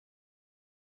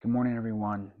Good morning,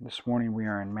 everyone. This morning we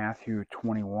are in Matthew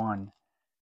 21,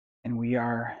 and we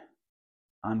are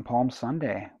on Palm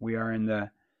Sunday. We are in the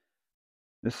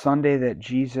Sunday that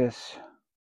Jesus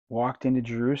walked into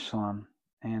Jerusalem,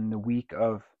 and the week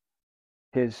of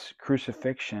his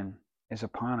crucifixion is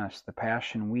upon us, the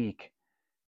Passion Week.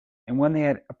 And when they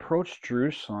had approached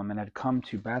Jerusalem and had come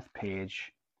to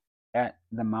Bethphage at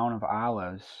the Mount of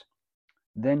Olives,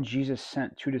 then Jesus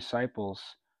sent two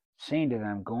disciples, saying to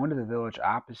them, "Go into the village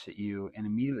opposite you, and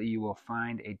immediately you will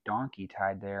find a donkey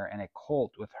tied there and a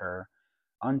colt with her.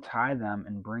 Untie them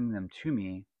and bring them to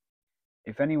me.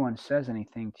 If anyone says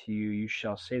anything to you, you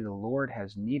shall say, 'The Lord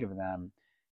has need of them.'"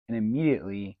 And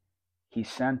immediately he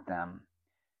sent them.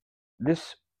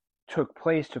 This took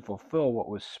place to fulfill what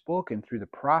was spoken through the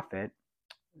prophet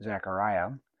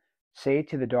Zechariah. "Say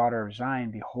to the daughter of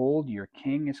Zion, Behold, your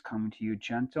king is coming to you,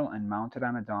 gentle and mounted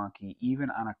on a donkey, even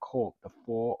on a colt, the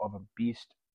foal of a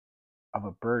beast of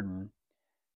a burden."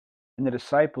 And the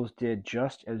disciples did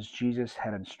just as Jesus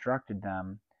had instructed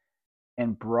them,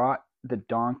 and brought the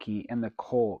donkey and the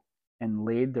colt, and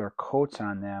laid their coats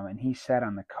on them, and he sat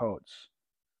on the coats.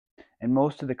 And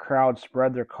most of the crowd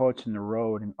spread their coats in the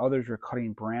road, and others were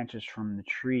cutting branches from the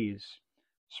trees,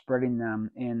 spreading them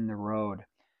in the road.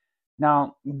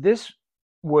 Now, this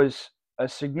was a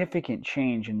significant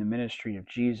change in the ministry of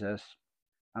Jesus.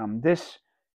 This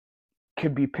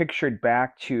could be pictured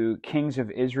back to kings of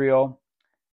Israel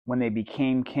when they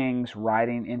became kings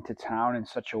riding into town in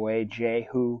such a way.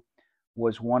 Jehu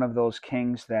was one of those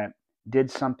kings that did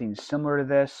something similar to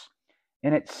this,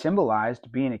 and it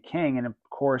symbolized being a king and, of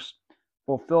course,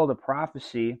 fulfilled a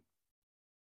prophecy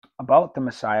about the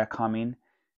Messiah coming.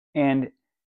 And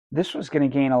this was going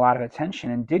to gain a lot of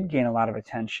attention and did gain a lot of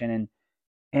attention.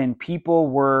 And people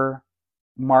were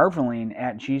marveling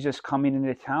at Jesus coming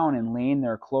into town and laying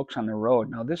their cloaks on the road.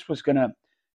 Now, this was going to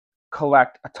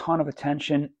collect a ton of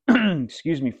attention,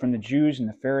 excuse me, from the Jews and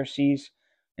the Pharisees,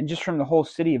 and just from the whole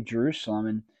city of Jerusalem.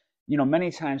 And, many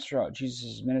times throughout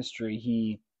Jesus' ministry,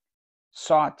 he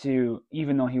sought to,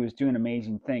 even though he was doing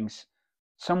amazing things,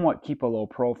 somewhat keep a low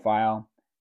profile.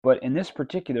 But in this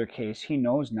particular case, he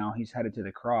knows now he's headed to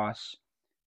the cross.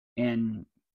 And,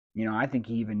 I think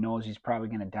he even knows he's probably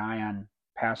going to die on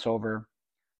Passover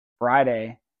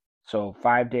Friday, so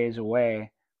 5 days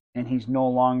away, and he's no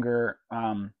longer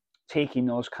taking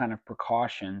those kind of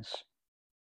precautions.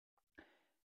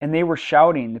 And they were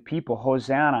shouting, the people,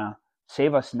 "Hosanna,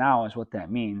 save us now," is what that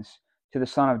means, "to the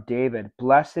Son of David.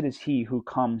 Blessed is he who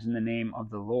comes in the name of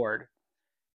the Lord."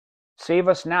 Save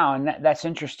us now, and that's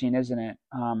interesting, isn't it?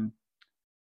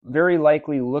 Very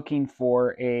likely looking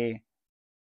for a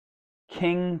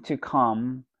king to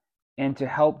come and to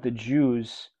help the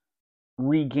Jews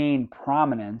regain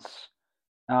prominence.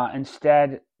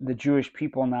 Instead, the Jewish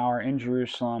people now are in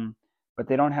Jerusalem, but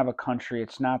they don't have a country.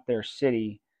 It's not their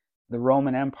city. The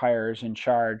Roman Empire is in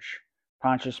charge,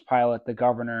 Pontius Pilate, the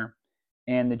governor,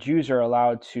 and the Jews are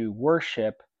allowed to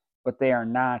worship, but they are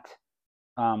not,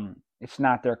 it's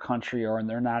not their country, or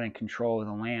they're not in control of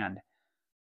the land.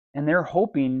 And they're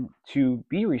hoping to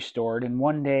be restored, and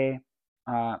one day,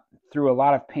 through a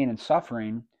lot of pain and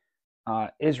suffering,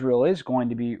 Israel is going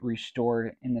to be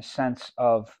restored in the sense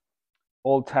of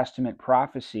Old Testament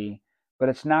prophecy, but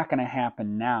it's not going to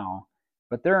happen now.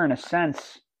 But they're, in a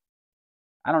sense,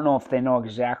 I don't know if they know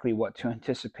exactly what to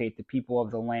anticipate, the people of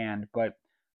the land, but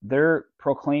they're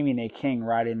proclaiming a king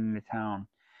riding into town.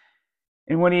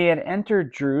 And when he had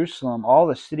entered Jerusalem, all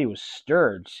the city was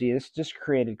stirred. See, this just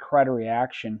created quite a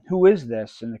reaction. "Who is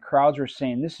this?" And the crowds were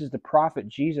saying, "This is the prophet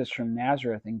Jesus from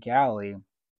Nazareth in Galilee."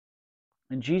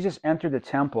 And Jesus entered the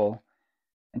temple,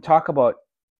 and talk about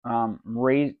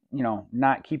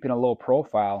not keeping a low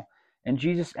profile. And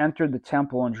Jesus entered the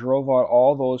temple and drove out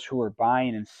all those who were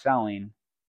buying and selling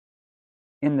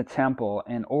in the temple,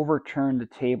 and overturned the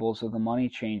tables of the money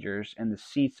changers and the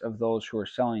seats of those who were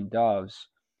selling doves.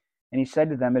 And he said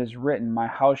to them, "It is written, my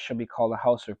house shall be called a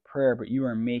house of prayer, but you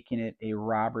are making it a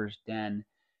robber's den."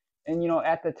 And,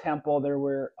 at the temple, there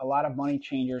were a lot of money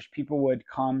changers. People would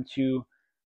come to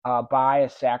buy a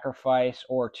sacrifice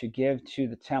or to give to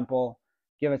the temple,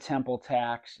 give a temple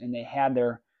tax, and they had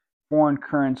their foreign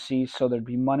currency, so there'd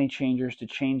be money changers to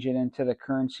change it into the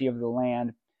currency of the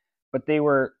land. But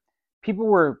people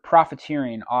were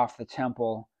profiteering off the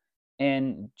temple,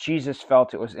 and Jesus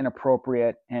felt it was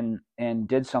inappropriate and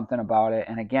did something about it.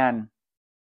 And again,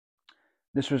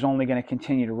 this was only going to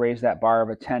continue to raise that bar of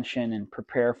attention and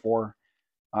prepare for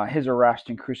his arrest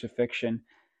and crucifixion.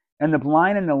 "And the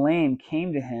blind and the lame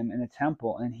came to him in the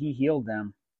temple, and he healed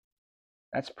them."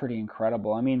 That's pretty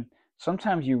incredible. I mean,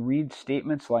 sometimes you read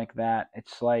statements like that,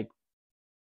 it's like,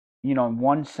 in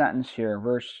one sentence here,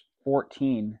 verse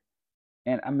 14.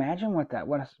 And imagine what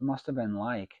it must have been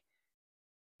like.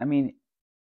 I mean,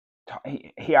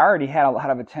 he already had a lot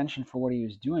of attention for what he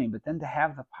was doing, but then to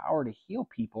have the power to heal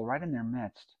people right in their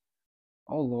midst.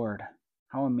 Oh, Lord,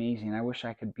 how amazing. I wish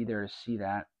I could be there to see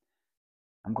that.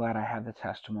 I'm glad I have the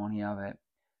testimony of it.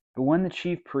 But when the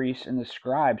chief priests and the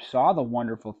scribes saw the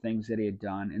wonderful things that he had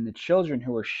done, and the children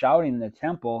who were shouting in the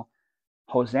temple,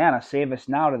 Hosanna, save us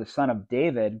now to the Son of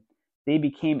David, they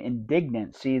became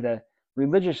indignant. See, the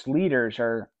religious leaders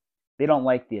they don't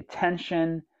like the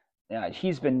attention.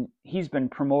 He's been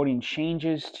promoting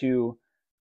changes to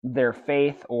their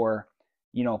faith, or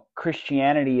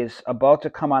Christianity is about to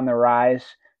come on the rise.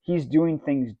 He's doing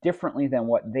things differently than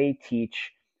what they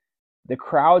teach. The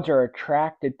crowds are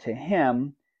attracted to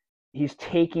him. He's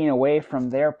taking away from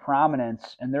their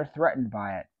prominence, and they're threatened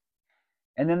by it.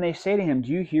 And then they say to him,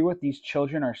 "Do you hear what these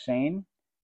children are saying?"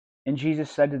 And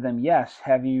Jesus said to them, "Yes,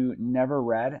 have you never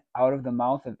read, out of the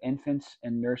mouth of infants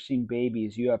and nursing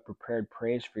babies you have prepared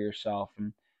praise for yourself?"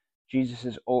 And Jesus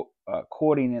is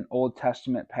quoting an Old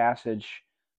Testament passage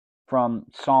from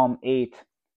Psalm 8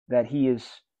 that he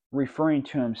is referring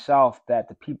to himself, that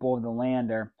the people of the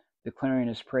land are declaring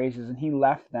his praises. And he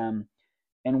left them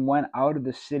and went out of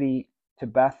the city to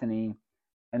Bethany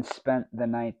and spent the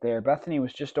night there. Bethany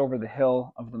was just over the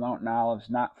hill of the Mountain Olives,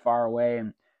 not far away,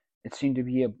 and it seemed to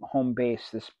be a home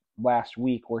base this last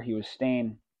week where he was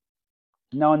staying.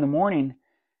 Now in the morning,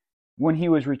 when he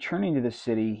was returning to the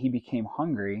city, he became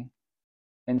hungry,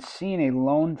 and seeing a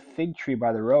lone fig tree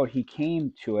by the road, he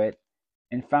came to it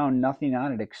and found nothing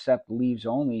on it except leaves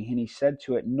only. And he said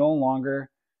to it, "No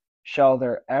longer shall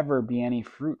there ever be any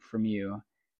fruit from you."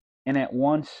 And at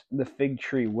once the fig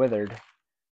tree withered.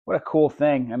 What a cool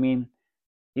thing. I mean,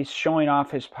 he's showing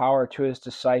off his power to his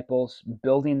disciples,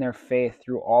 building their faith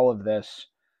through all of this.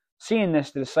 Seeing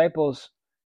this, the disciples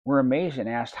were amazed and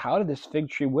asked, "How did this fig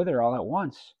tree wither all at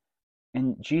once?"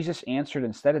 And Jesus answered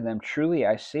instead of them, "Truly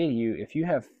I say to you, if you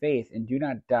have faith and do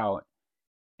not doubt,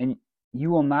 and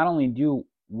you will not only do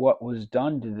what was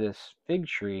done to this fig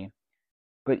tree,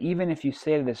 but even if you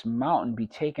say to this mountain, be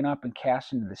taken up and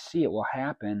cast into the sea, it will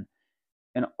happen.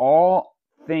 And all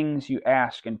things you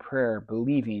ask in prayer,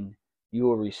 believing, you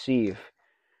will receive."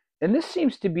 And this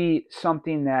seems to be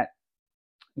something that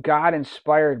God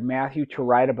inspired Matthew to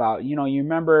write about. You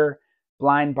remember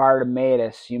blind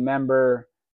Bartimaeus. You remember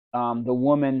the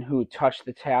woman who touched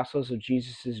the tassels of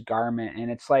Jesus' garment.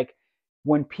 And it's like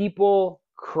when people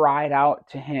cried out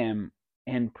to him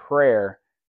in prayer,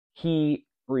 he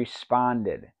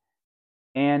responded.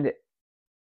 And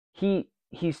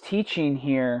he's teaching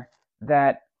here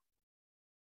that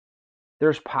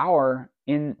there's power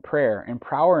in prayer and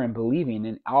power in believing,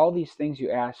 and all these things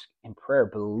you ask in prayer,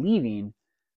 believing,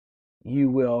 you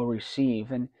will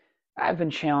receive. And I've been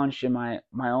challenged in my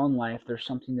own life. There's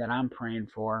something that I'm praying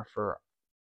for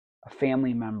a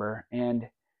family member, and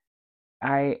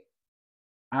I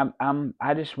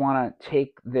just want to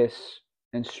take this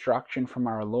instruction from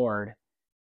our Lord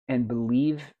and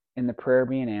believe in the prayer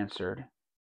being answered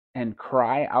and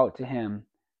cry out to him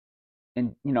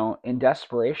in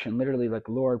desperation, literally, like,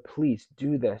 "Lord, please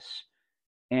do this."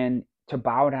 And to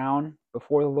bow down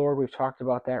before the Lord. We've talked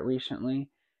about that recently.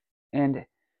 And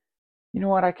you know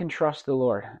what? I can trust the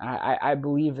Lord. I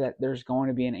believe that there's going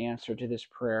to be an answer to this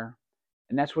prayer.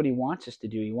 And that's what he wants us to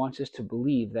do. He wants us to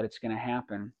believe that it's going to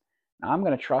happen. Now, I'm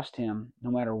going to trust him no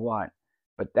matter what.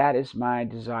 But that is my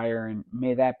desire, and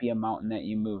may that be a mountain that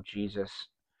you move, Jesus.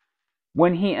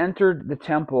 When he entered the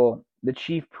temple, the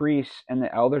chief priests and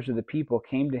the elders of the people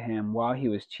came to him while he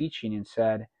was teaching and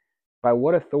said, "By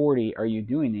what authority are you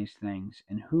doing these things?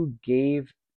 And who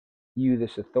gave you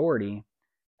this authority?"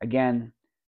 Again,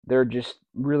 they're just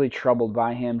really troubled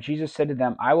by him. Jesus said to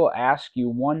them, "I will ask you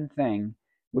one thing,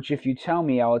 which if you tell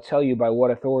me, I will tell you by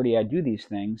what authority I do these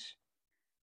things.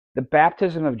 The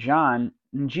baptism of John,"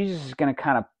 and Jesus is going to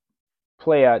kind of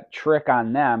play a trick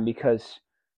on them because,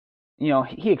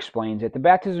 he explains it. The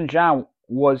baptism of John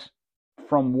was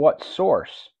from what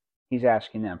source? He's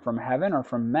asking them, from heaven or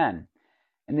from men?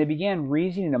 And they began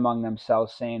reasoning among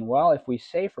themselves, saying, "Well, if we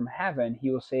say from heaven,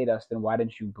 he will say to us, then why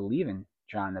didn't you believe in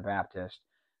John the Baptist?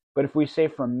 But if we say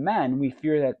from men, we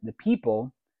fear that the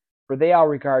people, for they all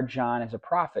regard John as a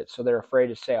prophet." So they're afraid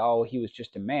to say, "Oh, he was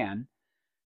just a man."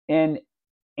 And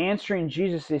answering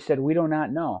Jesus, they said, "We do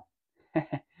not know."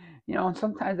 And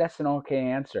sometimes that's an okay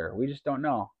answer. We just don't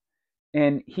know.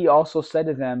 And he also said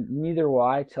to them, "Neither will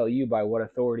I tell you by what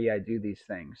authority I do these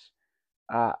things."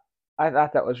 I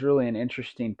thought that was really an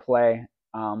interesting play.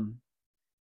 And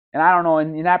I don't know,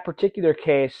 in that particular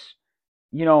case,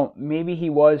 maybe he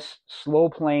was slow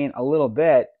playing a little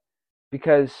bit,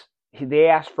 because they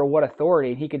asked for what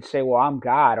authority, and he could say, well, I'm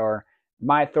God, or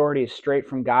my authority is straight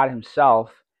from God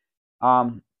himself.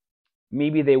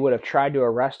 Maybe they would have tried to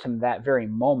arrest him that very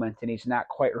moment, and he's not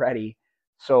quite ready.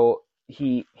 So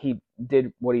he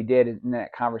did what he did in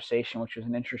that conversation, which was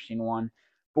an interesting one.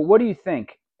 But what do you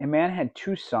think? A man had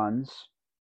 2 sons,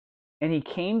 and he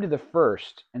came to the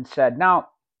first and said, now,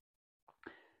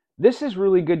 this is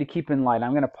really good to keep in light.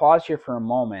 I'm going to pause here for a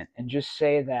moment and just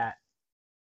say that,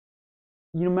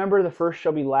 you remember, the first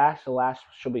shall be last, the last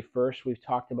shall be first. We've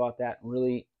talked about that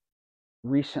really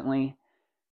recently.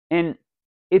 And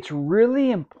it's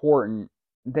really important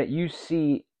that you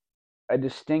see a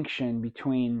distinction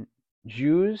between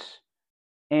Jews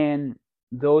and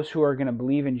those who are going to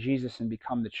believe in Jesus and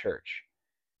become the church.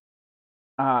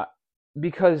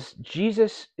 Because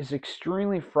Jesus is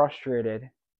extremely frustrated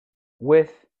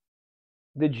with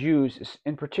the Jews,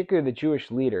 in particular the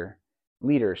Jewish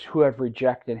leaders who have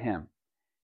rejected him.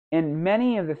 And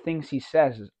many of the things he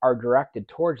says are directed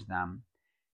towards them.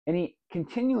 And he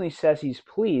continually says he's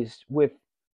pleased with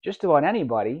just about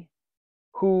anybody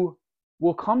who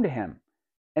will come to him.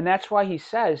 And that's why he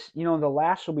says, the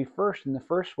last will be first and the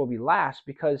first will be last,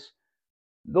 because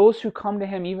those who come to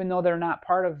him, even though they're not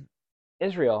part of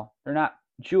Israel, they're not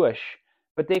Jewish,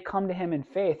 but they come to him in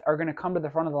faith, are going to come to the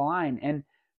front of the line. And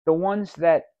the ones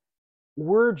that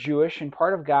were Jewish and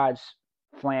part of God's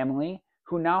family,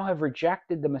 who now have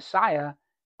rejected the Messiah,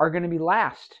 are going to be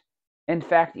last. In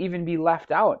fact, even be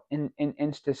left out in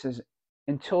instances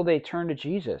until they turn to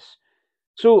Jesus.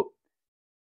 So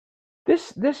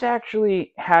this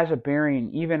actually has a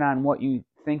bearing even on what you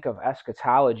think of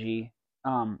eschatology,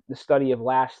 the study of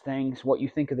last things, what you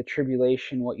think of the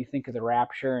tribulation, what you think of the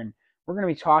rapture. And we're going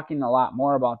to be talking a lot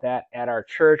more about that at our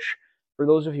church. For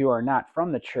those of you who are not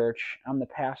from the church, I'm the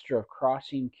pastor of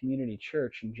Crossing Community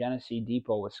Church in Genesee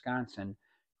Depot, Wisconsin.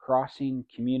 Crossing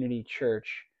Community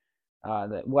Church.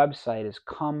 The website is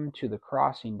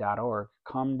cometothecrossing.org,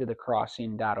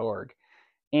 cometothecrossing.org.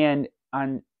 And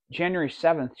on January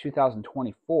 7th,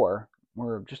 2024,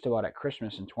 we're just about at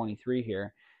Christmas in 23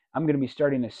 here, I'm going to be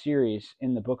starting a series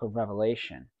in the book of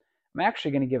Revelation. I'm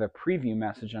actually going to give a preview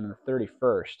message on the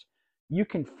 31st. You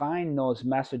can find those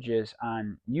messages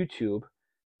on YouTube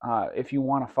if you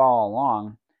want to follow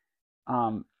along.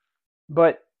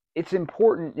 But it's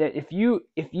important that if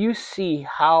you see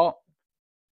how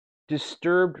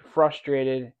disturbed,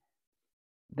 frustrated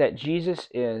that Jesus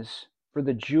is for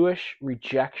the Jewish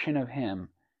rejection of him,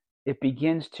 it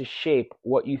begins to shape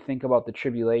what you think about the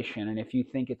tribulation, and if you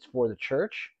think it's for the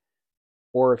church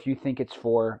or if you think it's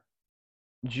for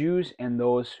Jews and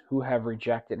those who have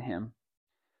rejected him.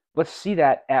 Let's see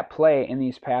that at play in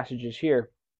these passages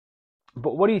here.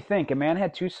 But what do you think? A man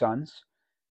had 2 sons,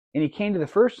 and he came to the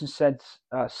first and said,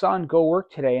 son, go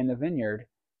work today in the vineyard.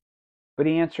 But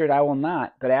he answered, I will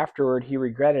not. But afterward he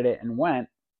regretted it and went.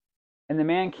 And the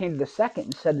man came to the second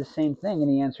and said the same thing. And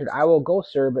he answered, I will go,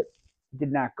 sir, but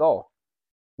did not go.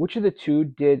 Which of the 2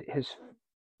 did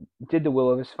the will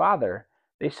of his father?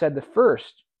 They said, the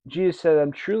first. Jesus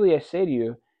said, truly I say to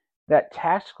you, that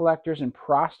tax collectors and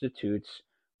prostitutes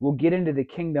will get into the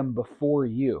kingdom before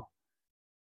you.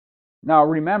 Now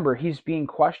remember, he's being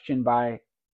questioned by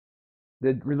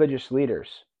the religious leaders.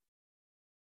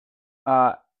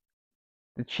 The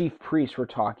chief priests were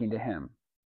talking to him.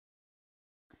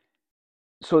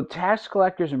 So tax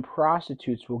collectors and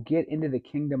prostitutes will get into the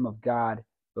kingdom of God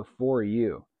before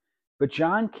you. But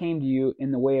John came to you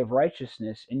in the way of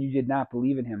righteousness, and you did not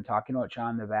believe in him, talking about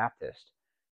John the Baptist.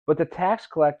 But the tax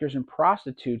collectors and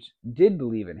prostitutes did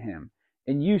believe in him,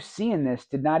 and you, seeing this,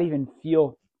 did not even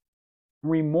feel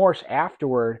remorse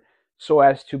afterward so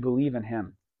as to believe in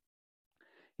him.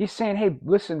 He's saying, hey,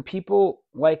 listen, people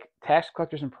like tax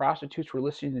collectors and prostitutes were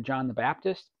listening to John the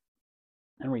Baptist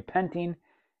and repenting,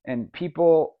 and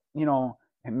people, and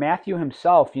Matthew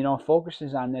himself,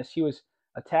 focuses on this. He was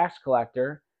a tax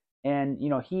collector, and,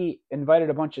 he invited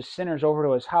a bunch of sinners over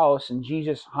to his house, and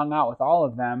Jesus hung out with all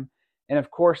of them. And of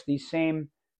course, these same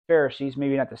Pharisees,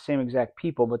 maybe not the same exact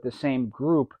people, but the same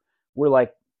group, were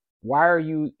like, why are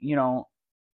you,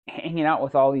 hanging out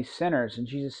with all these sinners? And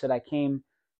Jesus said, I came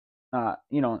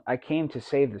to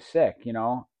save the sick,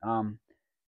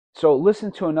 So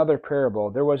listen to another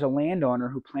parable. There was a landowner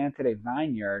who planted a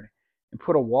vineyard and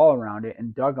put a wall around it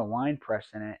and dug a wine press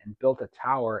in it and built a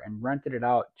tower and rented it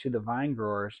out to the vine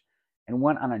growers and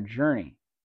went on a journey.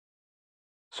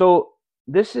 So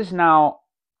this is now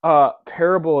a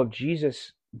parable of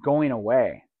Jesus going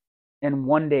away and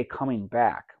one day coming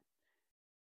back.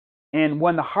 And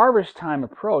when the harvest time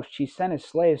approached, he sent his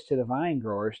slaves to the vine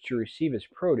growers to receive his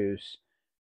produce.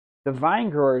 The vine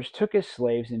growers took his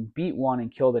slaves and beat one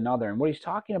and killed another. And what he's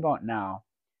talking about now,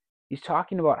 he's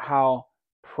talking about how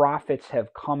prophets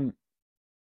have come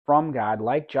from God,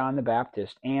 like John the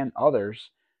Baptist and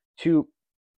others, to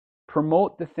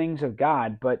promote the things of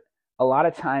God, but a lot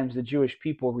of times the Jewish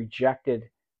people rejected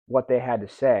what they had to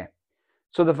say.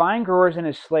 So the vine growers and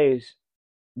his slaves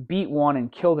beat one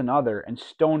and killed another and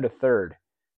stoned a third.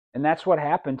 And that's what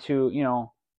happened to,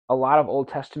 a lot of Old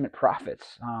Testament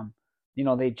prophets.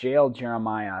 They jailed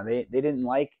Jeremiah. They didn't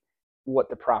like what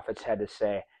the prophets had to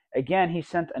say. Again, he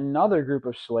sent another group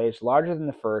of slaves larger than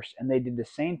the first, and they did the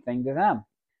same thing to them.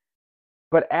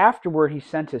 But afterward he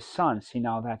sent his son. See,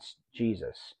 now that's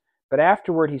Jesus. But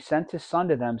afterward he sent his son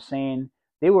to them, saying,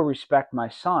 they will respect my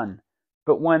son.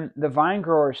 But when the vine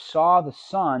growers saw the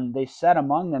son, they said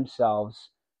among themselves,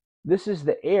 this is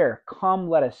the heir. Come,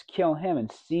 let us kill him and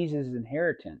seize his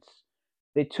inheritance.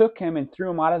 They took him and threw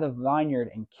him out of the vineyard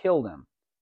and killed him.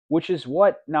 Which is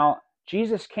what, now,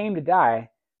 Jesus came to die,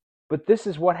 but this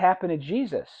is what happened to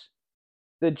Jesus.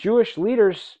 The Jewish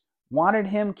leaders wanted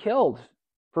him killed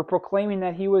for proclaiming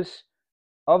that he was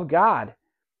of God.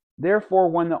 Therefore,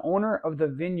 when the owner of the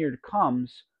vineyard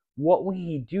comes, what will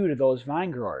he do to those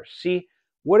vine growers? See,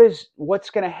 what's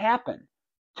going to happen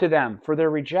to them for their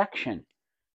rejection?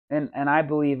 And I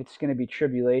believe it's going to be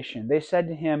tribulation. They said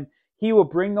to him, he will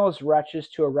bring those wretches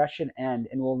to a wretched end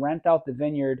and will rent out the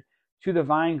vineyard to the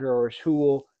vine growers, who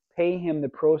will pay him the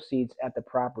proceeds at the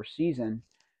proper season.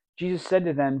 Jesus said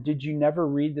to them, did you never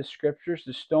read the scriptures?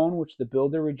 The stone which the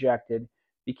builder rejected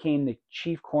became the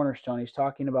chief cornerstone. He's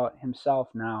talking about himself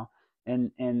now.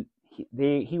 And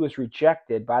he was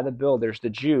rejected by the builders, the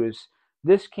Jews.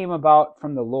 This came about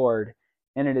from the Lord,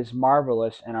 and it is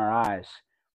marvelous in our eyes.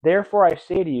 Therefore I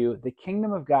say to you, the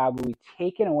kingdom of God will be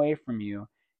taken away from you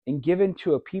and given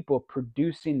to a people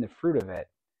producing the fruit of it.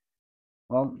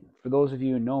 Well, for those of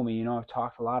you who know me, I've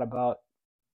talked a lot about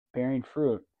bearing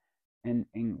fruit. And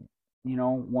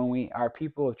when we are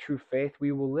people of true faith,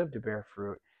 we will live to bear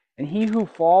fruit. And he who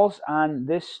falls on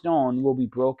this stone will be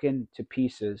broken to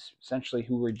pieces, essentially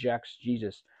who rejects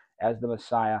Jesus as the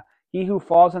Messiah. He who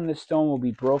falls on this stone will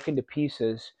be broken to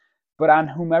pieces, but on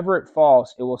whomever it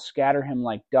falls, it will scatter him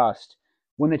like dust.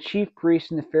 When the chief priests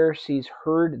and the Pharisees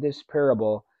heard this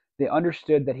parable, they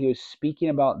understood that he was speaking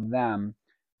about them.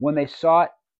 When they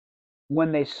sought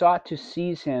to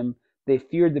seize him, they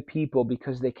feared the people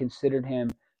because they considered him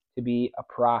to be a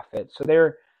prophet. So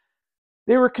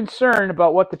they were concerned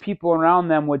about what the people around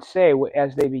them would say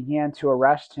as they began to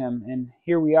arrest him. And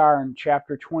here we are in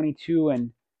chapter 22,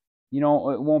 and it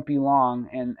won't be long,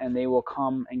 and they will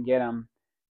come and get him.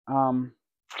 The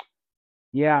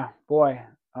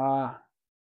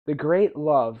great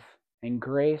love and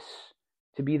grace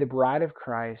to be the bride of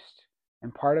Christ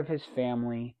and part of his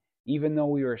family, even though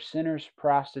we were sinners,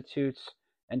 prostitutes,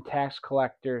 and tax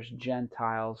collectors,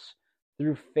 Gentiles.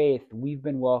 Through faith, we've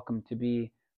been welcomed to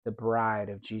be the bride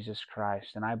of Jesus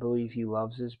Christ, and I believe he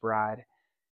loves his bride.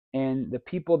 And the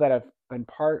people that have been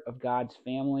part of God's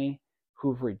family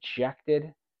who've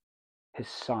rejected his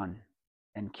son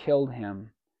and killed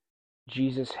him,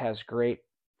 Jesus has great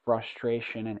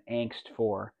frustration and angst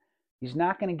for. He's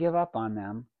not going to give up on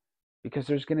them, because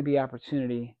there's going to be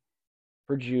opportunity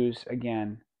for Jews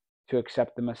again to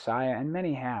accept the Messiah, and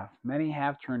many have. Many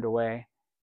have turned away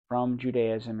from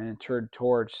Judaism and turned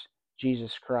towards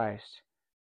Jesus Christ.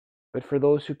 But for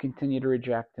those who continue to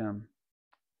reject him,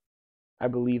 I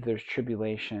believe there's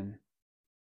tribulation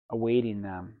awaiting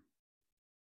them.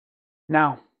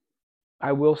 Now,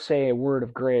 I will say a word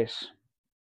of grace.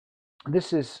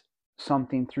 This is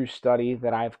something through study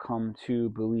that I've come to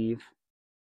believe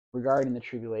regarding the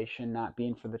tribulation not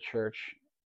being for the church,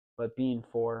 but being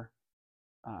for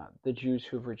the Jews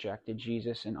who've rejected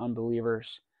Jesus and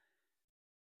unbelievers.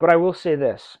 But I will say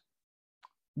this.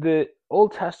 The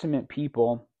Old Testament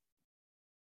people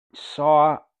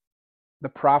saw the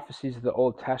prophecies of the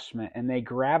Old Testament, and they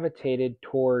gravitated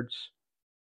towards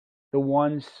the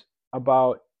ones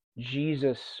about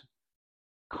Jesus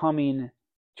coming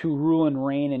to rule and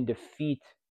reign and defeat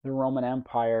the Roman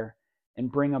Empire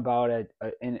and bring about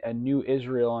a new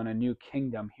Israel and a new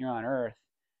kingdom here on earth.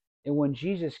 And when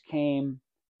Jesus came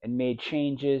and made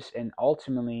changes, and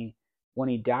ultimately when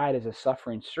he died as a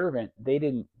suffering servant, they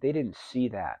didn't see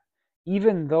that,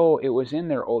 even though it was in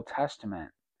their Old Testament.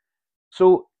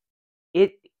 So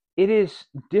it is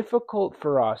difficult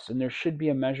for us, and there should be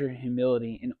a measure of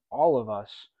humility in all of us,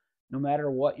 no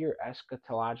matter what your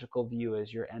eschatological view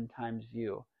is, your end times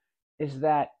view, is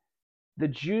that the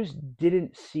Jews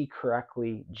didn't see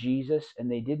correctly Jesus,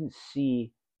 and they didn't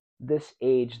see this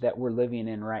age that we're living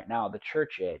in right now, the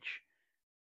church age.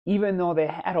 Even though they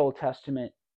had Old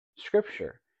Testament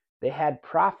Scripture. They had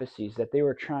prophecies that they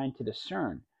were trying to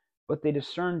discern, but they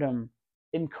discerned them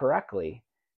incorrectly.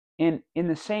 And in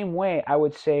the same way, I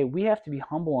would say we have to be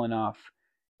humble enough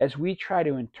as we try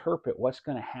to interpret what's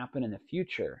going to happen in the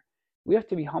future. We have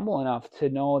to be humble enough to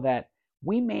know that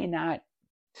we may not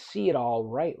see it all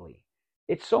rightly.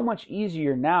 It's so much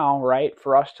easier now, right,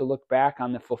 for us to look back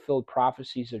on the fulfilled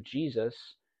prophecies of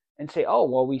Jesus and say, oh,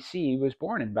 well, we see he was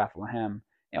born in Bethlehem.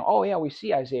 And oh, yeah, we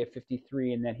see Isaiah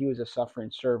 53 and that he was a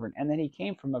suffering servant and then he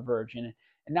came from a virgin.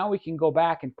 And now we can go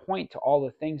back and point to all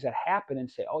the things that happened and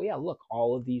say, oh, yeah, look,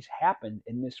 all of these happened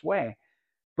in this way.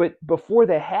 But before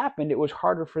they happened, it was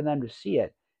harder for them to see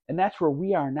it. And that's where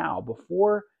we are now.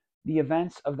 Before the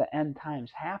events of the end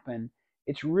times happen,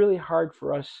 it's really hard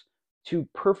for us to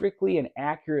perfectly and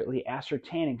accurately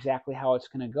ascertain exactly how it's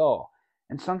going to go.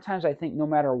 And sometimes I think no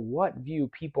matter what view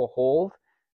people hold,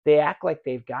 they act like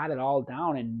they've got it all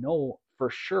down and know for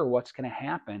sure what's going to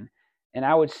happen. And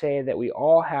I would say that we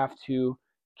all have to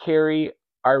carry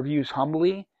our views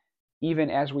humbly, even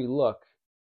as we look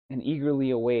and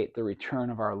eagerly await the return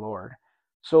of our Lord.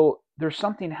 So there's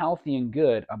something healthy and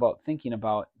good about thinking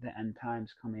about the end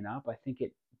times coming up. I think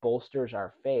it bolsters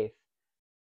our faith.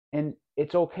 And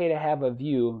it's okay to have a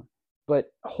view,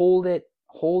 but hold it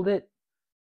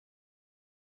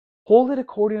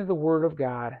according to the word of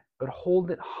God, but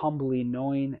hold it humbly,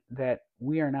 knowing that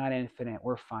we are not infinite,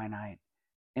 we're finite,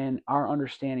 and our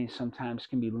understanding sometimes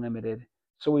can be limited.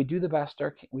 So we do the best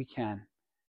we can,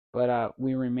 but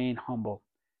we remain humble.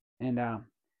 And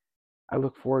I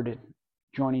look forward to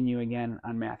joining you again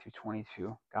on Matthew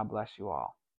 22. God bless you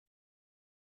all.